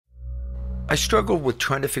I struggled with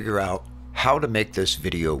trying to figure out how to make this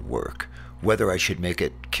video work, whether I should make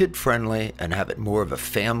it kid-friendly and have it more of a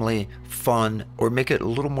family, fun, or make it a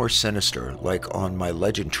little more sinister, like on my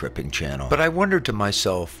legend tripping channel. But I wondered to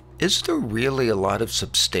myself, is there really a lot of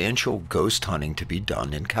substantial ghost hunting to be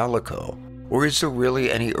done in Calico? Or is there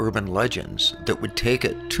really any urban legends that would take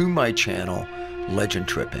it to my channel, Legend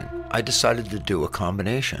Tripping? I decided to do a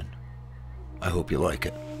combination. I hope you like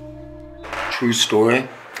it. True story.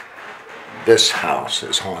 This house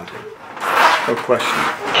is haunted. No question.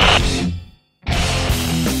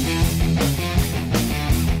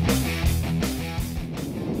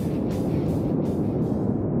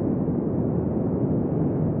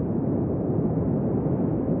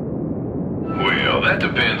 Well, that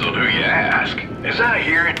depends on who you ask. As I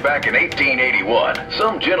hear it, back in 1881,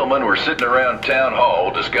 some gentlemen were sitting around town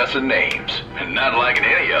hall discussing names, and not liking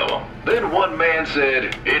any of them. Then one man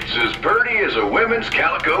said, "It's as pretty as a women's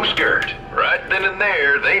calico skirt." Right then and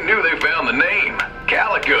there, they knew they found the name,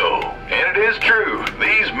 Calico. And it is true,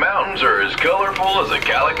 these mountains are as colorful as a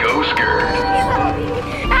calico skirt.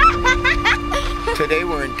 Today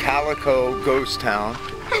we're in Calico Ghost Town,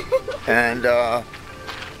 and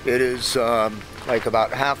it is like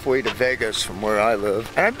about halfway to Vegas from where I live.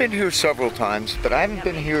 And I've been here several times, but I haven't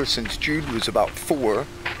been here since Jude was about 4,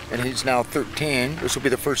 and he's now 13. This will be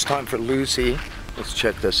the first time for Lucy. Let's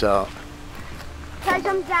check this out. Can I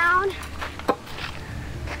jump down?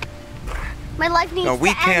 My life needs to No, we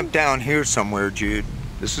end. camped down here somewhere, Jude.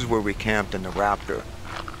 This is where we camped in the Raptor.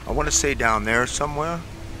 I want to say down there somewhere.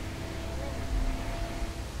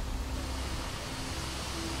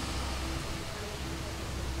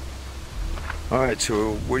 Alright,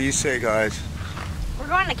 so what do you say, guys? We're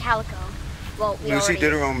going to Calico. Well, we Lucy already...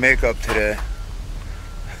 did her own makeup today.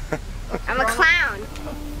 I'm a clown.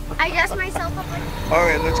 I dressed myself up like...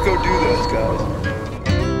 Alright, let's go do this, guys.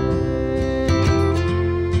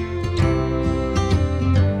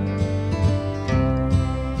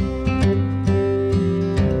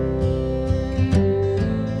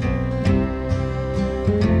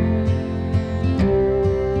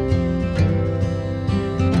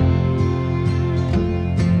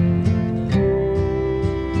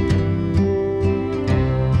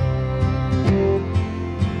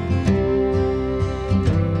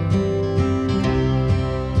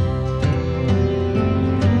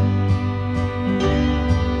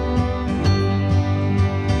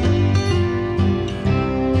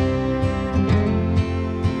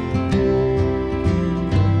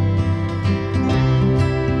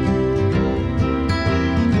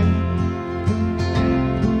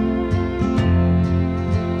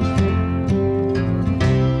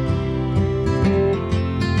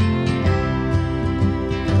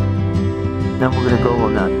 Then we're going to go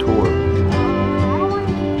on that tour.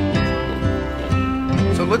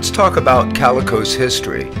 So let's talk about Calico's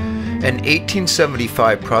history. In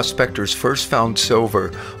 1875, prospectors first found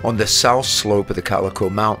silver on the south slope of the Calico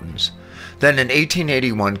Mountains. Then in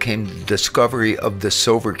 1881 came the discovery of the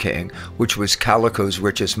Silver King, which was Calico's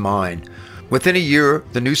richest mine. Within a year,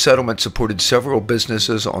 the new settlement supported several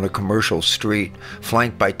businesses on a commercial street,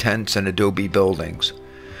 flanked by tents and adobe buildings.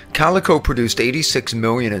 Calico produced $86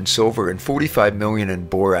 million in silver and $45 million in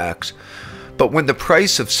borax, but when the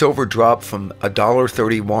price of silver dropped from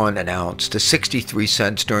 $1.31 an ounce to 63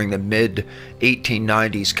 cents during the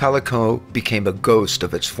mid-1890s, Calico became a ghost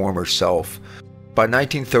of its former self. By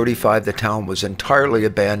 1935, the town was entirely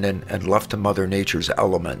abandoned and left to Mother Nature's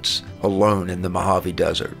elements, alone in the Mojave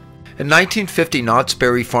Desert. In 1950, Knott's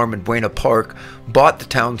Berry Farm in Buena Park bought the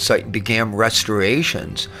town site and began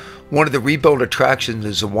restorations. One of the rebuilt attractions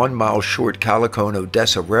is a 1-mile short Calico and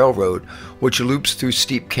Odessa Railroad, which loops through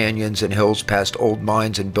steep canyons and hills past old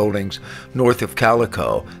mines and buildings north of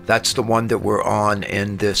Calico. That's the one that we're on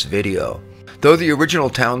in this video. Though the original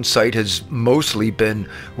town site has mostly been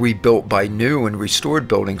rebuilt by new and restored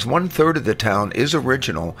buildings, 1/3 of the town is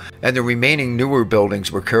original, and the remaining newer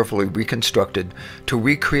buildings were carefully reconstructed to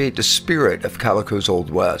recreate the spirit of Calico's Old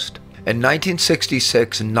West. In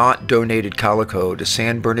 1966, Knott donated Calico to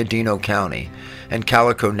San Bernardino County, and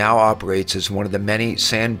Calico now operates as one of the many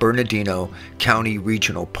San Bernardino County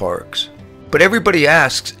regional parks. But everybody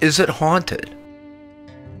asks, is it haunted?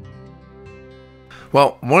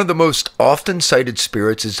 Well, one of the most often cited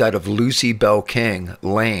spirits is that of Lucy Bell King,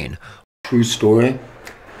 Lane. True story,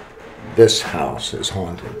 this house is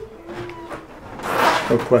haunted.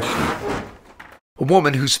 No question. A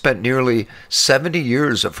woman who spent nearly 70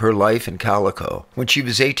 years of her life in Calico. When she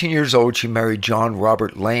was 18 years old, she married John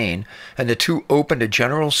Robert Lane, and the two opened a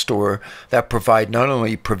general store that provided not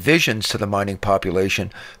only provisions to the mining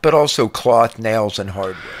population, but also cloth, nails, and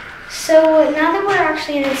hardware. So now that we're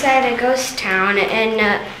actually inside a ghost town,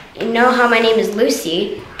 and you know how my name is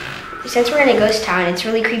Lucy, since we're in a ghost town, it's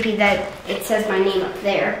really creepy that it says my name up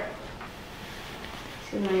there.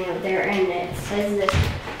 It says my name up there, and it says this,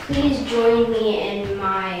 please join me in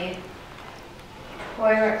my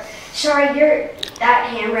toilet. Sorry, that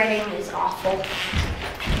handwriting is awful.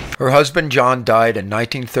 Her husband John died in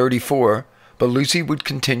 1934, but Lucy would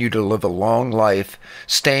continue to live a long life,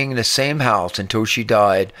 staying in the same house until she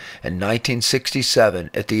died in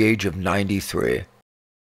 1967 at the age of 93.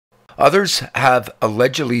 Others have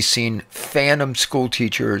allegedly seen phantom school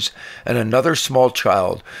teachers and another small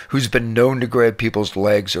child who's been known to grab people's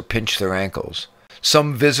legs or pinch their ankles.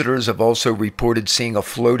 Some visitors have also reported seeing a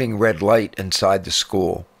floating red light inside the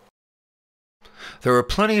school. There are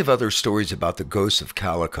plenty of other stories about the ghosts of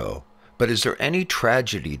Calico, but is there any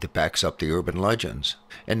tragedy that backs up the urban legends?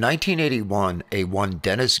 In 1981, one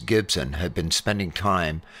Dennis Gibson had been spending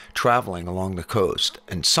time traveling along the coast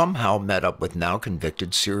and somehow met up with now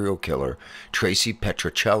convicted serial killer Tracy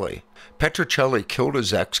Petrocelli. Petrocelli killed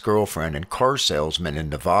his ex-girlfriend and car salesman in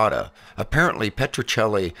Nevada. Apparently,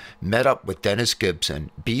 Petrocelli met up with Dennis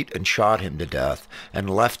Gibson, beat and shot him to death, and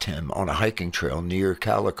left him on a hiking trail near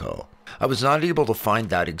Calico. I was not able to find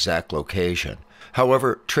that exact location.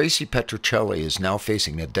 However, Tracy Petrocelli is now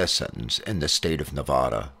facing a death sentence in the state of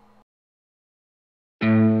Nevada.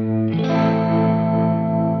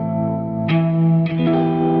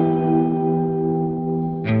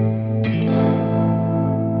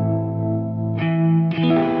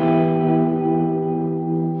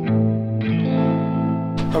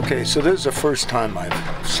 Okay, so this is the first time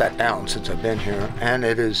I've sat down since I've been here, and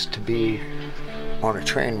it is to be on a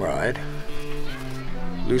train ride.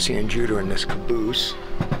 Lucy and Jude are in this caboose.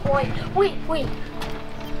 Wait.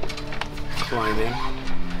 Climbing.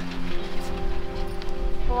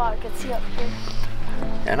 Wow, I can see up here.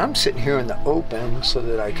 And I'm sitting here in the open so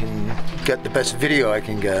that I can get the best video I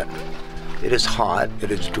can get. It is hot,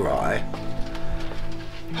 it is dry.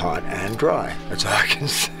 Hot and dry. That's all I can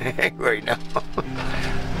say right now.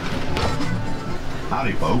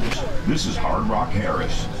 Howdy folks, this is Hard Rock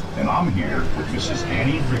Harris, and I'm here with Mrs.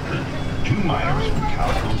 Annie Rickard, two miners from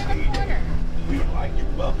Calico's 8. We would like to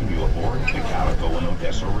welcome you aboard the Calico and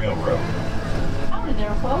Odessa Railroad. Howdy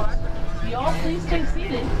there, folks. You all please stay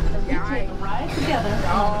seated as we take a ride together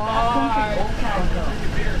on the backcountry of Old Calico.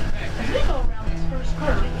 As we go around this first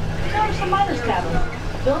curve, there are some miners'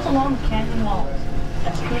 cabins built along the canyon walls.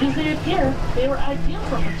 As crude as they appear, they were ideal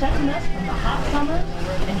for protecting us from the hot summers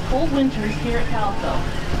and cold winters here at Calico,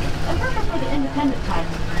 and perfect for the independent types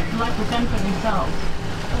who like to fend for themselves.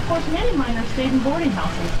 Of course, many miners stayed in boarding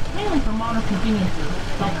houses, mainly for modern conveniences,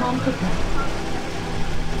 like home cooking.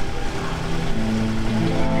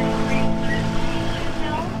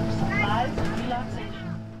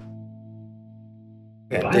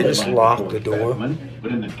 And they just locked the door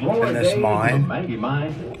in this mine.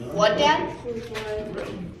 What, Dad?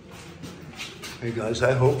 Hey guys,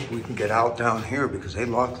 I hope we can get out down here because they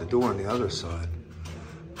locked the door on the other side.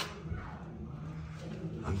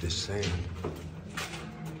 I'm just saying.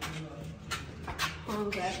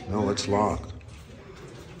 Okay. No, it's locked.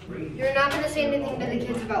 You're not going to say anything to the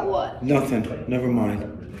kids about what? Nothing. Never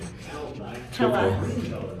mind. Tell us.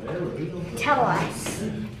 Tell us.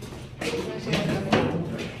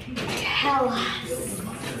 Tell us.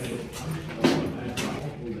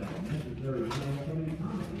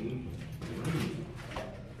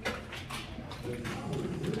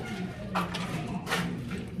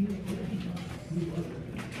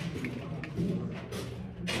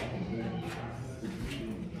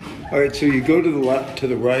 All right, so you go to the left, to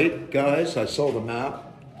the right, guys. I saw the map.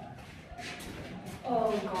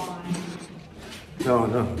 Oh, God.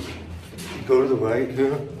 No. You go to the right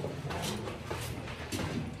here.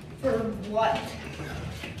 For what?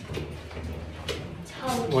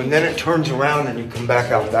 Tell me. Well, and then it turns around and you come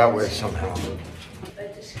back out that way somehow.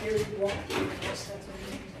 But the scary walk.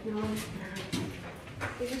 No,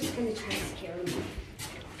 you're just going to try to scare me.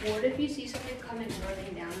 What if you see something coming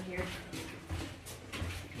running down here?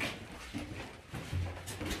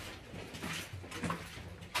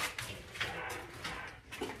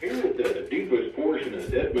 Here at the deepest portion of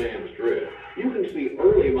Dead Man's Drift, you can see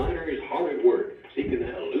early miners hard at work, seeking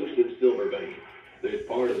that elusive silver vein. This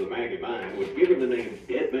part of the Maggie mine was given the name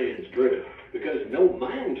Dead Man's Drift because no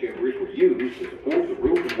mine timbers were used to support the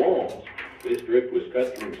roof and walls. This drift was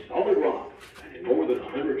cut through solid rock, and in more than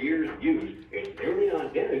 100 years of use, it's nearly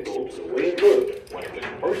identical to the way it looked when it was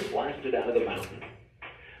first blasted out of the mountain.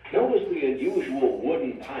 Notice the unusual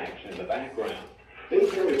wooden pipes in the background. They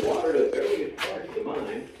carry water to various parts of the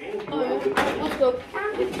mine and throughout the town. Let's go.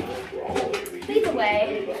 Lead the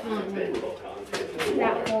way.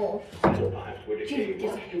 That hole.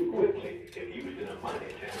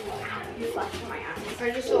 Flash my eyes.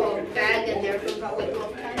 I just saw a bag in there from probably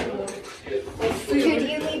called Calico. Dude,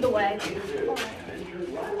 you lead the way.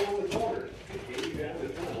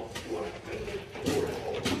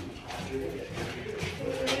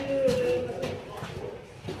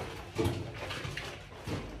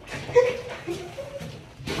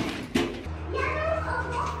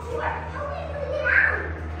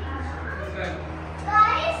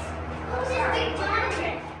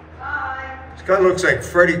 This guy looks like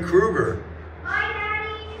Freddy Krueger.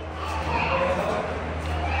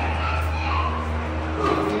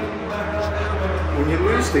 When you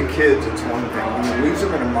lose the kids, it's one thing. When you lose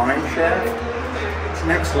them in a mine shaft, it's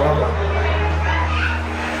next level.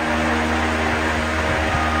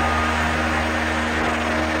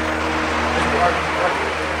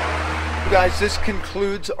 Guys, this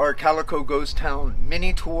concludes our Calico Ghost Town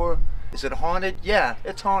mini tour. Is it haunted? Yeah,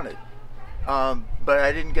 it's haunted. But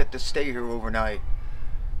I didn't get to stay here overnight.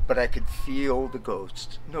 But I could feel the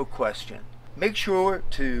ghosts, no question. Make sure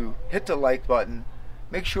to hit the like button.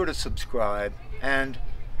 Make sure to subscribe. And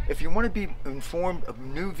if you want to be informed of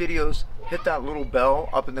new videos, hit that little bell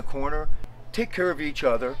up in the corner. Take care of each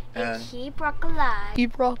other. And keep rock alive.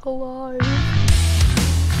 Keep rock alive.